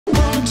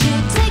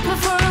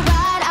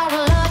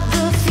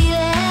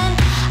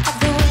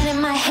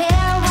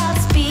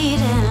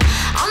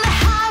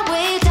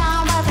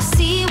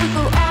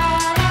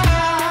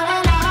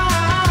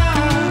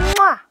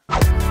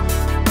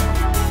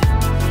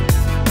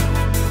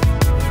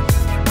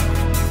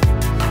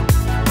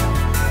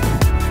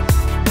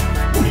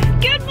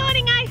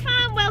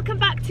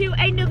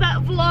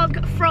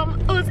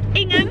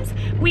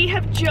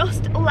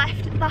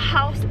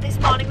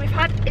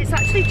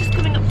literally just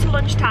coming up to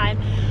lunchtime,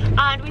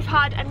 and we've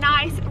had a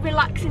nice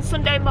relaxing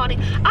Sunday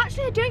morning.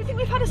 Actually, I don't think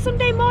we've had a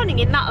Sunday morning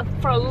in that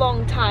for a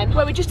long time,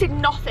 where we just did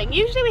nothing.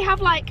 Usually we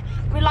have like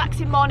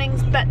relaxing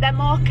mornings, but they're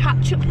more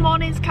catch-up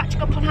mornings,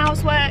 catching up on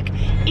housework,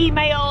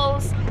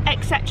 emails,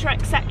 etc,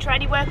 etc,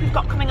 any work we've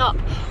got coming up.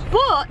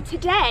 But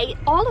today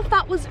all of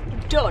that was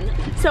done,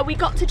 so we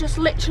got to just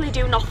literally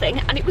do nothing,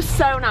 and it was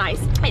so nice.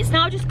 It's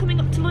now just coming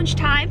up to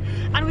lunchtime,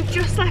 and we've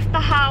just left the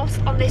house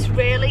on this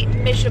really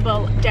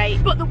miserable day,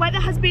 but the weather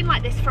has been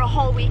like this for a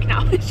whole week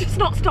now. It's just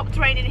not stopped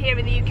raining here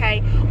in the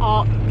UK,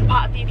 or the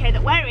part of the UK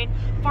that we're in,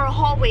 for a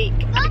whole week.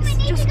 Mom, we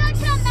need to go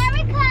to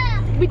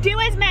America. We do,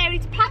 Esme. We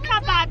need to pack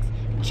our bags,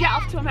 jet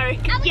off to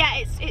America.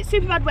 Yeah, it's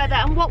super bad weather,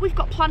 and what we've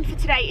got planned for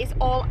today is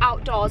all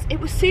outdoors. It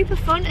was super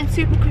fun and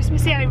super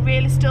Christmassy, and I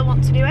really still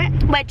want to do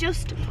it. We're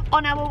just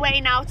on our way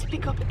now to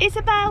pick up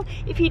Isabelle.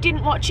 If you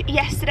didn't watch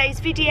yesterday's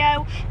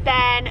video,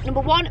 then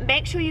number one,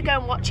 make sure you go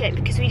and watch it,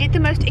 because we did the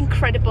most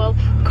incredible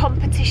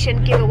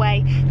competition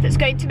giveaway that's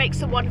going to make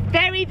someone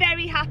very,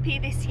 very happy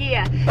this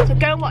year. So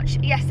go and watch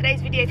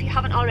yesterday's video if you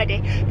haven't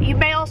already. But you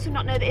may also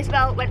not know that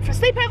Isabelle went for a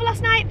sleepover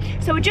last night,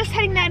 so we're just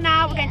heading there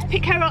now. We're going to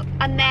pick her up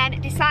and then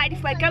decide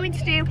if we're going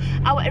to do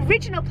our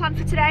original plan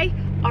for today,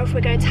 or if we're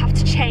going to have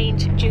to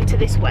change due to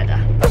this weather.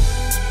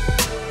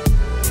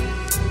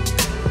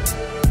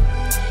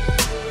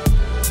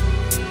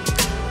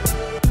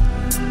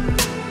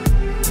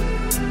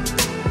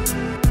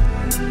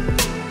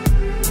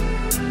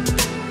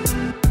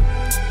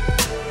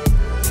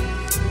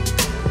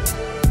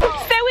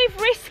 So we've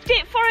risked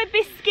it for a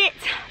biscuit,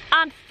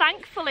 and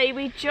thankfully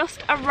we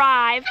just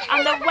arrived,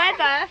 and the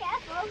weather,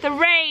 the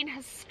rain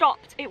has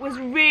stopped. It was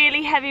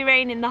really heavy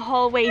raining the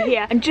whole way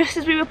here, and just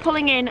as we were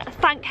pulling in,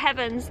 thank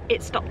heavens,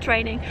 it stopped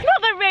raining.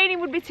 Not that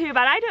raining would be too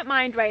bad, I don't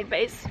mind rain, but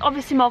it's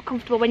obviously more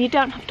comfortable when you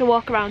don't have to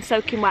walk around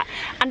soaking wet.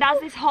 And as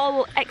this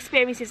whole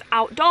experience is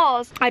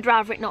outdoors, I'd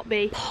rather it not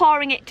be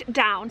pouring it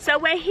down. So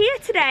we're here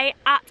today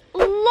at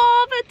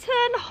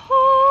Loverton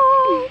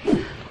Hall.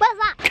 Where's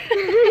that?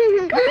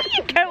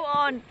 Go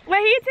on.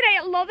 We're here today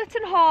at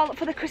Loverton Hall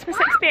for the Christmas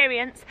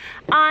experience,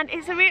 and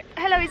it's a real...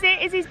 Hello,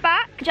 Izzy's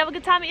back. Did you have a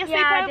good time at your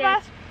sleepover? I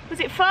did. Was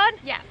it fun?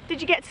 Yeah.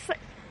 Did you get to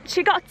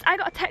I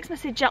got a text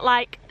message at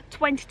like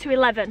 20 to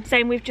 11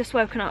 saying we've just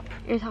woken up.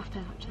 It was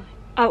 10:30 actually.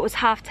 Oh, it was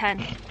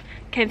 10:30.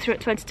 Came through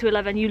at 20 to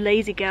 11, you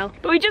lazy girl.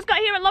 But we just got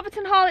here at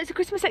Loverton Hall. It's a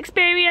Christmas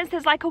experience.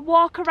 There's like a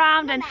walk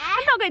around, and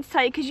I'm not going to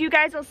tell you because you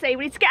guys will see.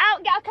 We need to get out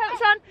and get our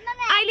coats on.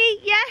 Eiley,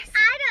 yes?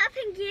 I don't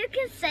think you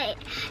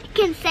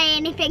can say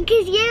anything,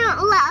 because you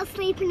let us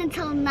sleep in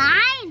until 9.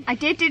 I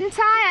did, didn't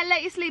I? I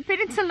let you sleep in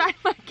until 9.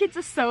 My kids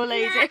are so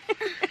lazy. Yeah.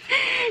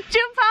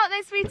 Jump out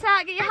there,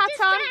 sweetheart. Get your hat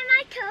on. I'm just getting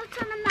my coat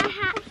on and my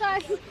hat.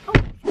 Sorry. Oh.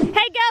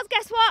 Hey girls,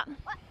 guess what?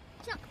 What?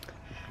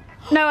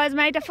 No,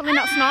 Esme, definitely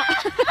not snot.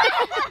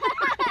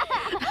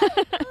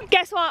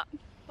 Guess what?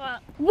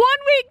 What? 1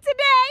 week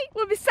today,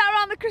 we'll be sat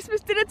around the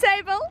Christmas dinner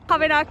table,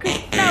 having our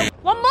Christmas... No,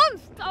 1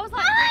 month! I was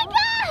like... Oh my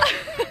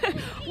god!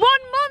 1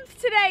 month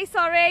today,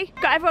 sorry.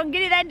 Got everyone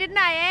giddy then, didn't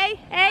I, eh?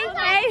 Eh?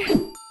 Eh?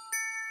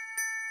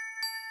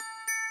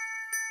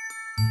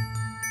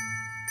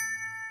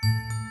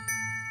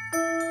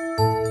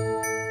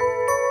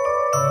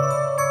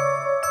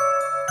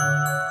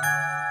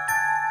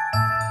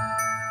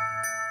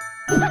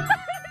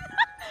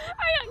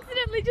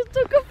 Just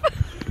took a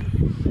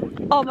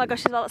oh my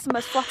gosh, that's the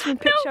most flattering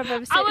picture I've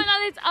ever seen.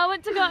 I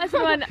went to go out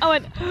and I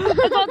went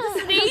about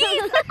to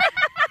sneeze.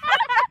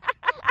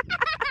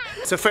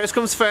 So first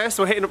comes first,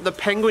 we're hitting up the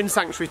penguin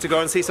sanctuary to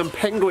go and see some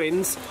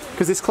penguins,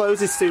 because this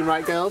closes soon,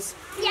 right girls?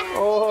 Yeah.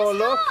 Oh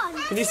look,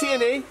 can you see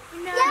any?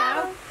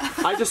 No.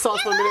 I just saw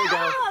some a minute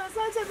ago.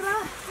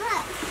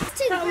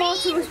 That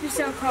water must be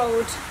so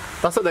cold.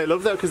 That's what they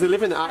love though, because they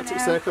live in the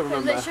Arctic Circle,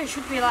 remember? It literally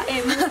should be like,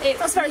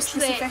 that's very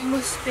specific. It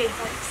must be like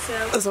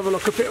so. Let's have a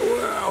look up here.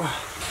 Wow.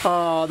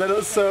 Oh, they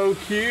look so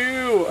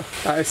cute.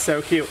 That is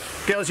so cute.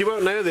 Girls, you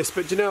won't know this,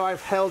 but do you know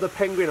I've held a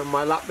penguin on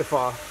my lap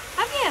before?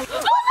 Have you?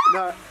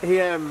 No,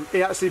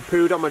 he actually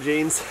pooed on my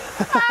jeans.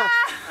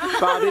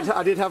 But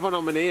I did have one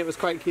on my knee. It was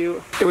quite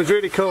cute. It was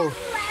really cool.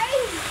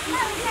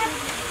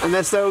 And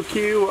they're so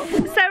cute.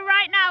 So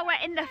right now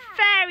we're in the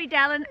fairy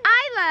dell, and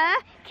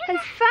Isla has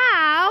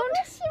found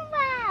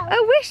a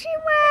wishing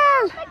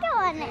well. I go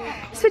on it.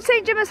 It's for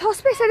St Gemma's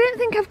Hospice. I don't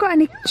think I've got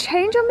any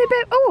change on me,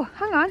 but oh,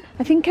 hang on.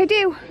 I think I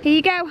do. Here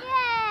you go. Yay.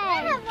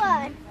 I have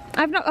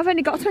one. I've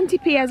only got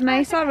 20p,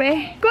 Esme,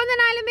 sorry. Go on then,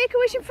 Isla, make a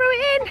wish and throw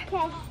it in. Okay.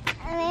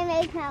 I'm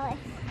gonna make my wish.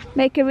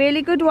 Make a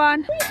really good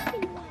one.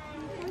 Good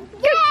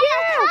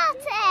girl.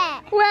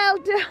 Got it. Well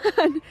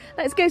done.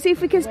 Let's go see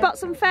if we can spot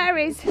some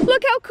fairies.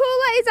 Look how cool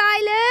that is,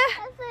 Isla.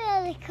 That's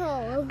really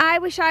cool. I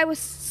wish I was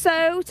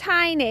so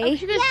tiny. I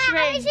wish you could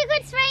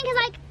swing, because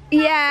like...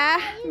 Yeah,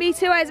 me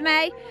too,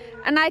 Esme.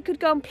 And I could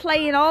go and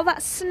play in all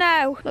that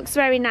snow. Looks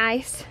very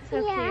nice.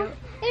 So yeah. Cute.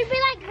 It would be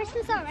like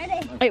Christmas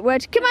already. It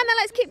would. Come on then,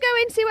 let's keep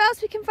going, see what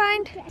else we can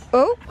find.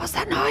 Oh, what's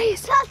that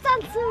noise? That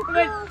sounds so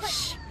cool.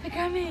 Shh, they're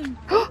coming.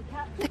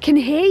 They can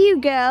hear you,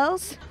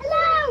 girls.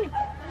 Hello.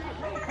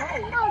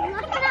 Oh,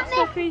 laughing at me.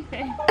 So creepy.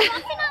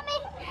 Laughing at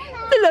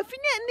me. They're laughing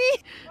at me.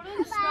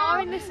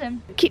 Snoring,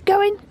 listen. Keep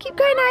going,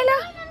 Isla.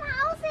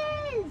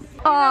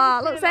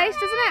 Oh, looks ace,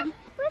 doesn't it?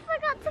 We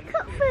forgot to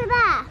cut through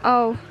there.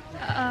 Oh,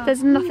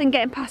 there's nothing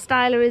getting past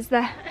Isla, is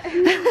there?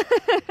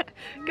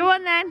 Go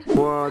on then.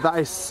 Whoa, that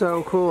is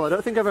so cool. I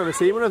don't think I've ever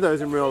seen one of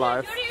those in real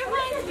life.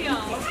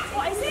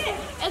 What is it?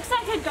 It looks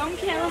like a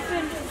donkey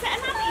elephant. Is it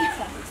an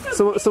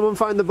anteater? Someone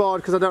find the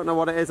board, because I don't know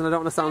what it is and I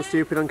don't want to sound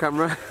stupid on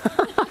camera.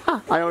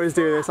 I always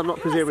do this, I'm not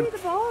presuming.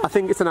 I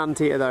think it's an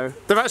anteater though.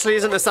 There actually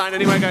isn't a sign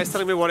anywhere, guys,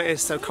 telling me what it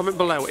is, so comment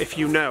below if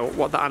you know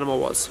what the animal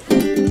was.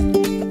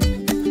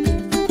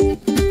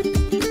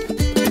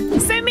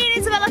 So me and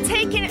Isabelle are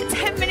taking a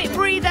 10-minute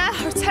breather,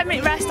 or a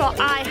 10-minute rest, or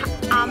I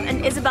am,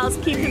 and Isabelle's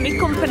keeping me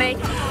company,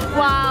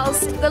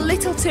 whilst the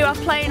little two are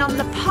playing on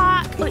the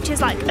park, which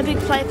is like a big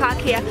play park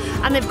here,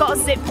 and they've got a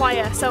zip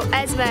wire, so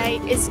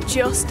Esme is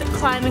just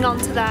climbing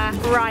onto there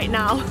right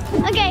now.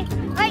 Okay,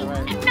 wait,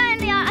 no,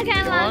 Leon, okay,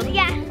 I'm on,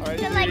 yeah. Right,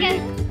 So like a...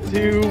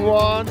 2,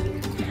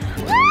 1.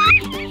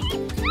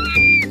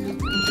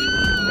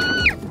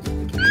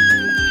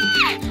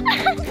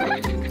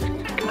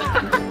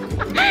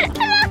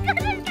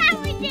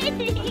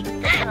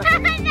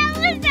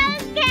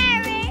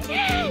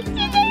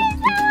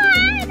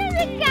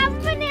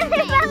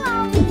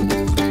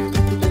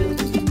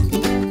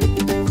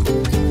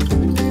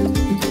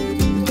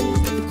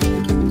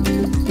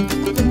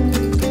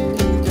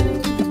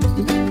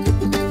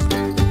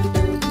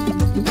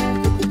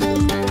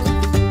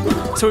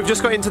 So we've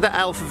just got into the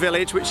elf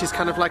village, which is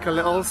kind of like a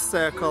little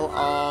circle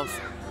of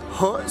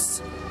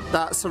huts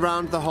that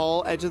surround the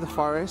whole edge of the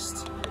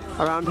forest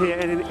around here,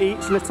 and in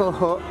each little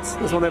hut,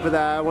 there's one over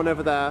there, one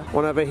over there,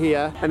 one over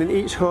here, and in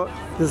each hut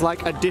there's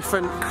like a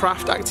different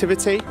craft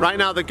activity. Right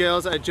now the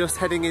girls are just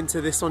heading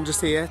into this one just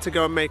here to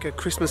go and make a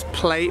Christmas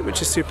plate,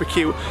 which is super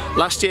cute.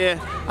 Last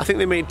year I think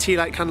they made tea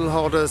light candle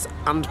holders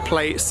and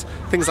plates,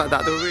 things like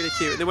that. They were really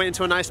cute. They went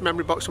into a nice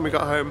memory box when we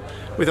got home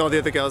with all the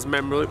other girls'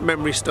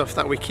 memory stuff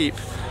that we keep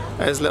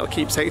as little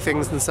keepsake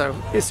things, and so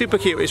it's super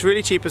cute. It's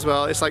really cheap as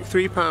well. It's like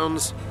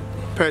 £3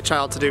 per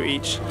child to do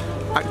each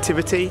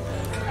activity,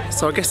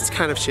 so I guess it's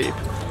kind of cheap.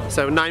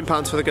 So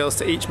 £9 for the girls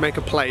to each make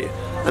a plate,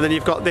 and then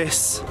you've got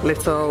this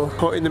little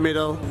hut in the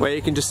middle where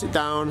you can just sit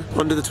down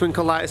under the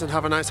twinkle lights and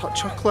have a nice hot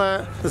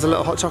chocolate. There's a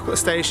little hot chocolate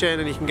station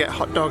and you can get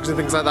hot dogs and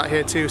things like that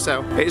here too,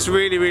 so it's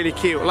really, really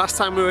cute. Last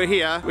time we were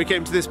here, we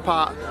came to this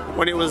part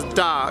when it was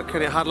dark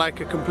and it had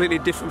like a completely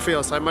different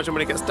feel, so I imagine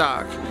when it gets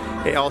dark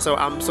it also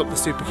amps up the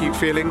super cute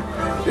feeling.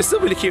 It's still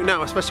really cute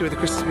now, especially with the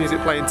Christmas music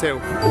playing too.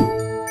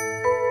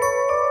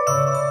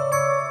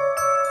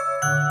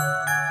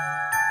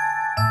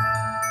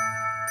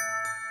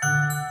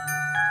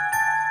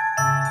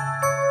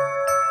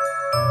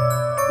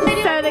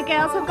 So the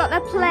girls have got their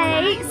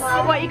plates.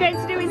 What are you going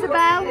to do,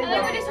 Isabelle?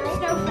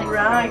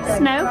 Snowflakes.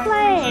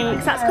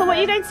 Snowflakes. That's cool. What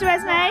are you going to do,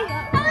 Esme?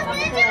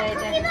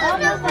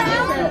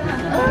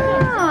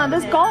 Oh,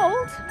 there's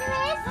gold.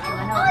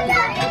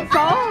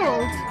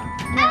 Gold.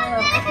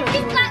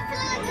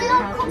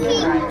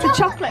 The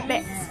chocolate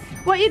bits.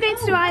 What are you going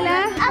to do,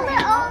 Isla? A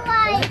little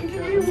like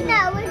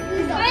snow with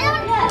snow.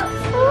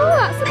 Oh,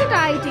 that's a good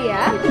idea.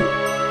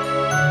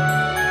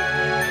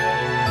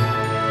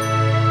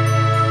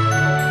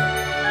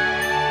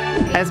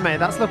 Esme,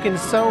 that's looking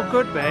so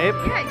good, babe.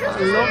 Yeah, it does. I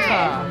love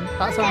that.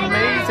 That's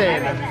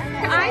amazing.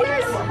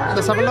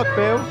 Let's have a look,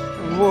 Boo.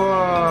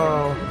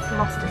 Whoa.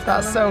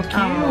 That's so cute.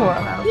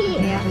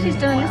 She's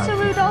done a little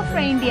Rudolph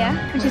reindeer,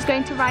 and she's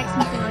going to write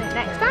something on it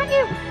next, aren't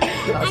you?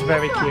 That's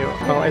very cute.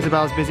 Oh,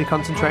 Isabelle's busy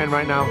concentrating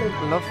right now.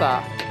 I love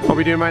that. What are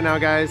we doing right now,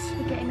 guys?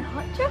 We're getting a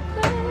hot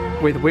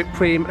chocolate. With whipped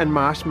cream and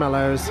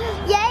marshmallows.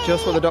 Yay!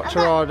 Just what the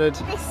doctor ordered.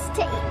 This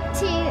to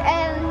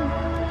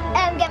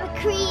get the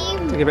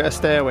cream. To give it a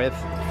stir with.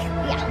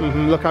 Yeah.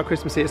 Look how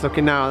Christmassy it's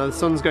looking now. The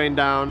sun's going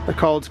down, the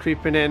cold's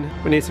creeping in.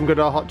 We need some good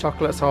old hot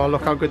chocolate, so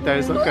look how good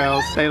those look,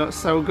 girls. They look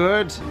so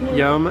good.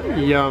 Yum,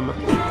 yum.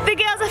 The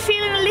girls are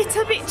feeling a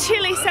little bit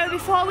chilly, so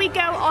before we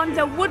go on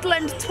the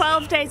Woodland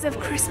 12 Days of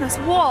Christmas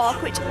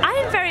walk, which I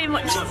am very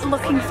much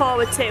looking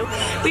forward to,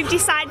 we've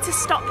decided to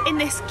stop in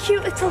this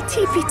cute little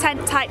teepee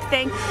tent type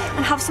thing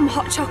and have some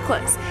hot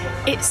chocolates.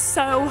 It's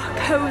so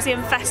cozy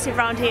and festive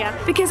around here.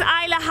 Because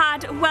Isla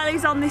had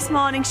wellies on this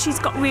morning, she's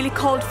got really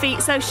cold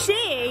feet, so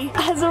she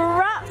has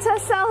wrapped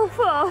herself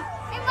up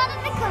In one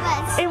of the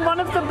cupboards. in one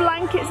of the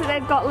blankets that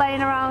they've got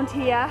laying around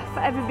here for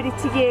everybody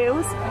to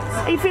use.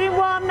 Are you feeling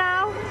warm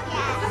now?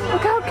 Yeah.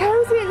 Look how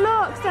cozy it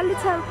looks. The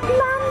little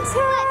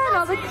lantern,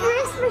 all the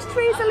Christmas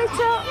trees are lit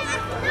up.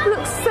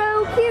 Looks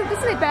so cute,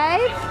 doesn't it,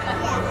 babe?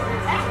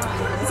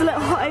 There's a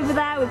little hut over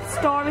there with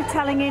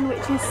storytelling in,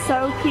 which is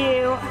so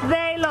cute.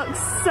 They look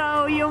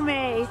so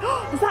yummy.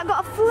 Has that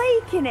got a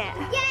flake in it?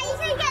 Yeah, you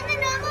can get the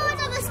normal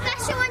ones or the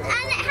special ones,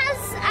 and it has,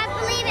 I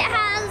believe it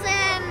has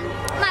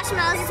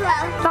marshmallows as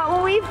well. That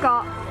one we've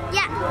got?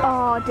 Yeah.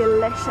 Oh,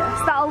 delicious.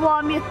 That'll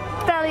warm your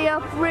belly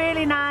up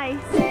really nice.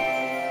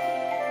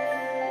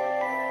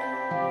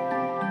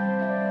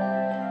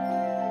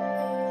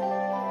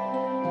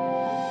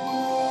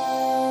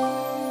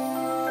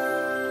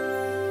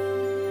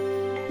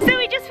 So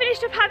we just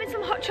finished up having having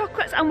some hot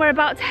chocolates and we're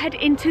about to head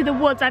into the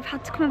woods. I've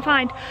had to come and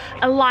find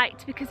a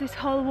light because this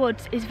whole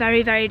woods is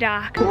very, very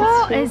dark.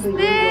 What is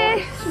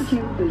this? Let's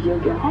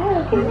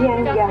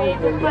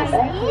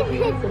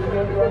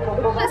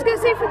go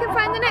see if we can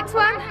find the next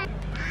one. I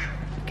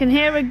can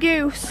hear a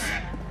goose.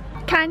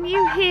 Can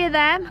you hear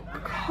them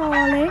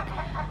calling?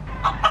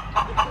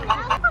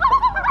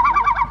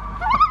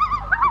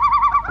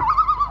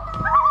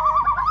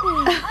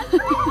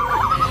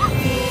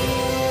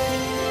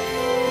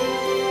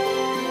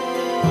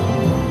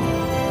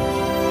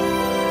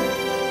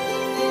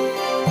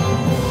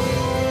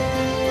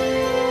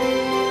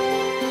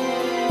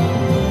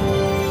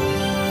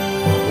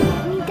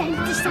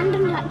 Stand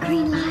under that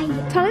green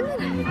light. Tell him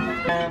then.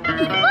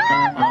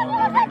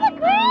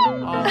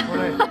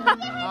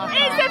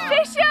 It's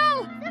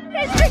official!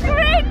 It's the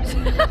Grinch!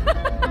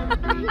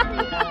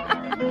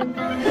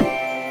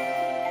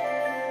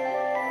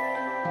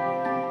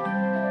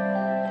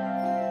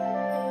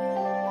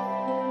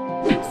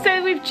 So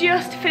we've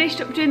just finished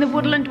up doing the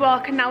woodland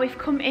walk and now we've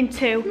come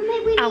into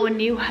our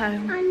new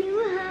home.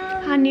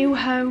 Our new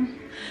home.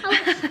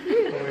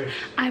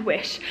 I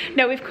wish.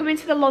 No, we've come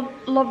into the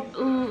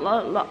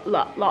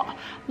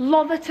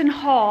Lotherton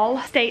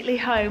Hall stately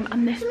home,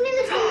 and this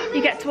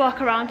you get to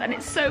walk around, and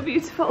it's so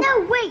beautiful.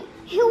 No, wait.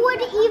 Who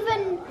would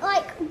even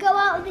like go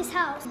out of this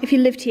house? If you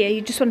lived here,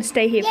 you just want to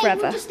stay here forever. Yeah,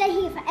 you would just stay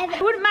here forever.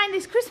 I wouldn't mind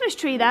this Christmas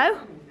tree though.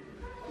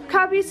 Look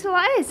how beautiful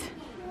that is.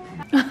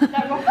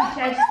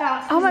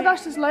 Oh my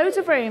gosh, there's loads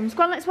of rooms.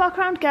 Go on, let's walk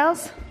around,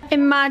 girls.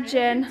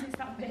 Imagine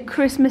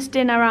Christmas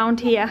dinner around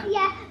here.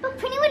 Yeah, but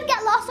Prinny would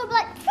get lost or be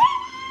like,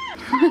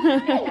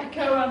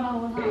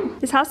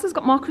 this house has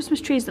got more Christmas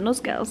trees than us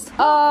girls.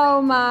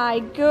 Oh my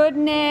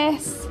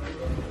goodness.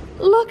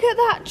 Look at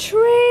that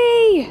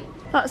tree.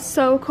 That's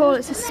so cool.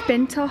 It's a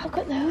spin top. Look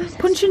at those.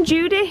 Punch and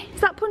Judy.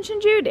 Is that Punch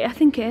and Judy? I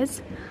think it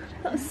is.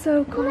 That's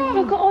so cool.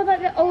 Look at all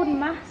the old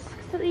masks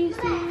that they used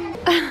to use.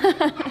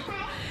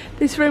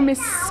 This room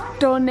is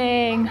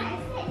stunning.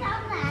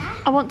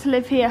 I want to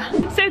live here.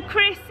 So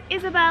Chris,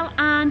 Isabelle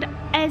and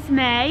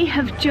Esme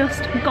have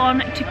just gone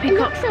to pick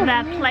up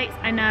their plates.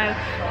 I know.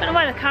 I don't know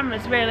why the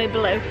camera's really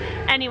blue.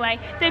 Anyway,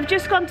 they've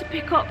just gone to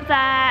pick up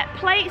their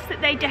plates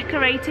that they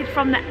decorated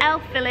from the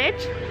elf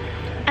village.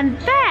 And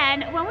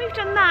then, when we've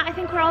done that, I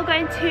think we're all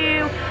going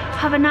to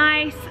have a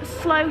nice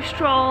slow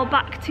stroll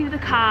back to the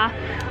car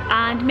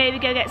and maybe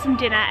go get some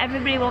dinner.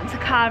 Everybody wants a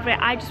carvery.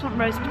 I just want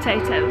roast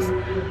potatoes.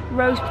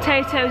 Roast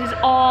potatoes is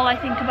all I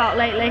think about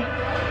lately.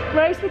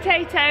 Roast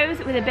potatoes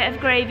with a bit of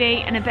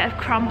gravy and a bit of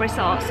cranberry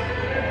sauce.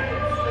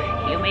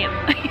 Yummy.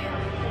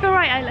 All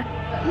right, Isla.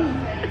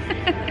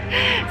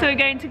 So we're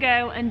going to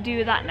go and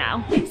do that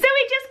now. So we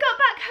just got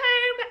back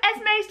home.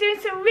 Esme's doing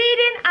some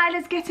reading.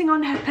 Isla's getting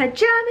on her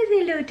pajamas,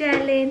 hello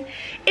darling.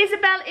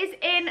 Isabelle is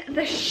in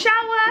the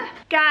shower.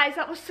 Guys,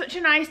 that was such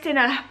a nice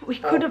dinner. We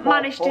couldn't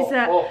manage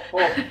dessert.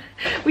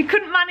 We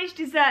couldn't manage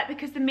dessert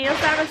because the meals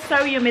there are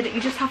so yummy that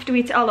you just have to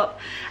eat it all up.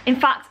 In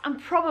fact, I'm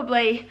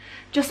probably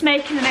just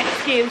making an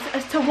excuse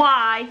as to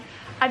why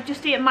I've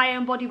just eaten my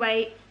own body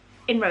weight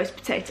in roast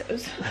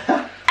potatoes.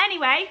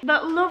 Anyway,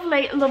 but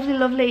lovely, lovely,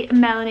 lovely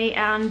Melanie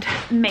and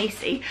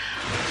Macy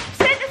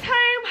sent us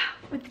home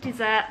with the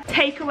dessert,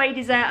 takeaway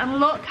dessert, and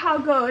look how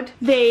good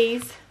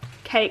these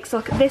cakes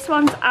look. This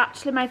one's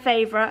actually my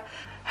favourite.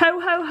 Ho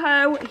Ho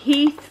Ho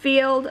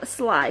Heathfield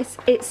slice.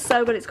 It's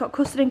so good. It's got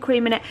custard and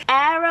cream in it.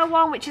 Aero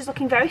one, which is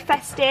looking very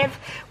festive.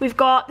 We've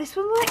got this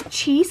one like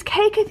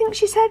cheesecake, I think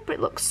she said, but it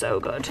looks so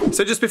good.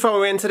 So just before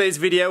we end today's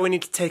video, we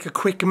need to take a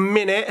quick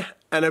minute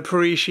and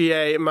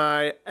appreciate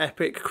my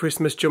epic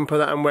Christmas jumper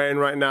that I'm wearing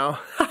right now.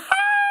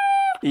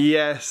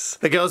 Yes,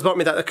 the girls bought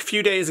me that a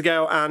few days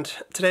ago and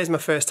today's my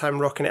first time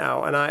rocking it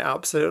out and I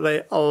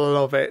absolutely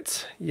love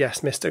it. Yes,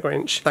 Mr.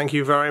 Grinch, thank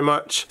you very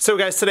much. So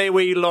guys, today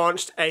we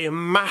launched a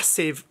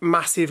massive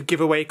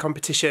giveaway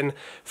competition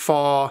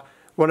for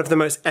one of the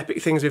most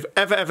epic things we've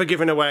ever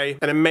given away.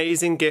 An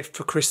amazing gift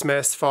for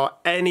Christmas for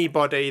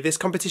anybody. This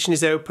competition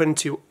is open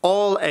to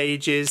all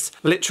ages,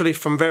 literally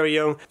from very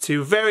young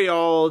to very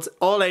old,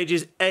 all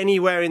ages,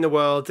 anywhere in the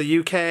world, the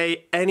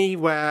UK,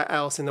 anywhere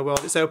else in the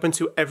world. It's open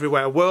to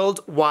everywhere,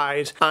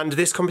 worldwide. And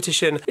this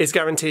competition is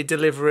guaranteed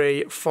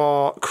delivery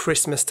for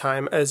Christmas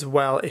time as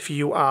well if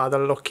you are the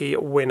lucky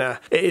winner.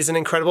 It is an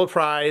incredible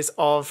prize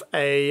of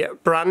a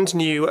brand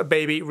new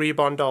baby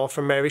reborn doll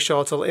from Mary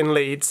Shortall in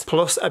Leeds,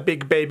 plus a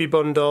big baby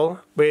bundle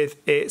with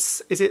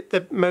its, is it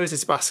the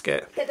Moses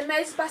basket? Get the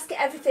Moses basket,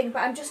 everything, but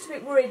I'm just a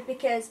bit worried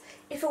because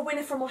if a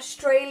winner from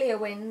Australia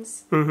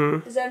wins,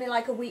 there's only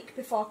like a week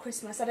before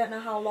Christmas. I don't know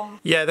how long.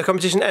 Yeah, the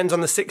competition ends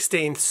on the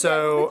 16th, so...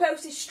 Yeah, it'll be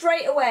posted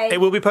straight away.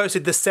 It will be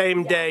posted the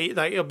same day,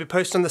 like it'll be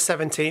posted on the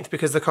 17th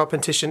because the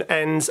competition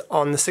ends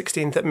on the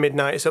 16th at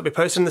midnight, so it'll be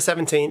posted on the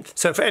 17th.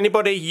 So for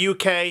anybody,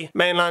 UK,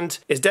 mainland,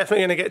 it's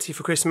definitely going to get to you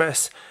for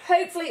Christmas.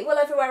 Hopefully it will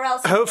everywhere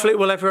else. Hopefully it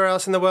will everywhere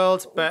else in the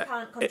world, but... We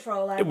can't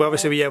control well,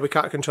 obviously, yeah, we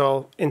can't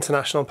control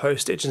international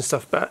postage and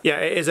stuff, but yeah,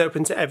 it is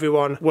open to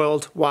everyone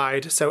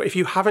worldwide. So if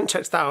you haven't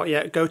checked that out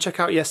yet, go check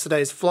out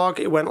yesterday's vlog.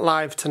 It went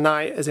live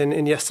tonight, as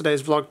in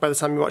yesterday's vlog by the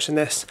time you're watching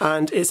this,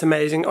 and it's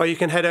amazing. Or you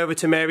can head over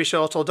to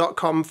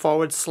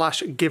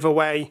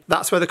maryshortall.com/giveaway.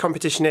 That's where the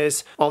competition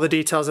is. All the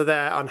details are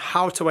there on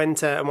how to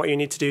enter and what you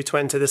need to do to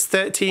enter. There's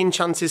 13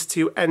 chances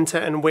to enter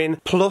and win,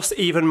 plus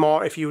even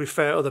more if you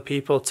refer other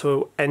people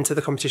to enter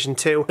the competition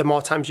too. The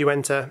more times you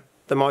enter,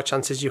 the more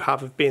chances you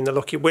have of being the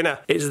lucky winner.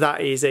 It's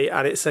that easy,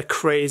 and it's a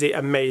crazy,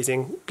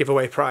 amazing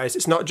giveaway prize.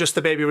 It's not just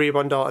the Baby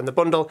Reborn doll and the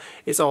bundle,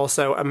 it's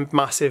also a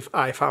massive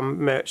IFAM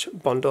merch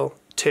bundle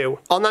too.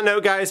 On that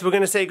note, guys, we're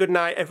going to say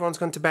goodnight. Everyone's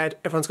gone to bed.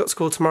 Everyone's got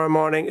school tomorrow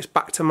morning. It's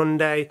back to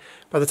Monday.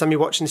 By the time you're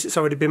watching this, it's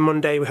already been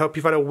Monday. We hope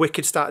you've had a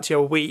wicked start to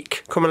your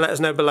week. Come and let us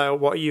know below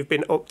what you've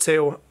been up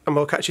to, and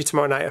we'll catch you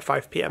tomorrow night at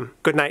 5 PM.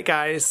 Good night,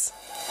 guys.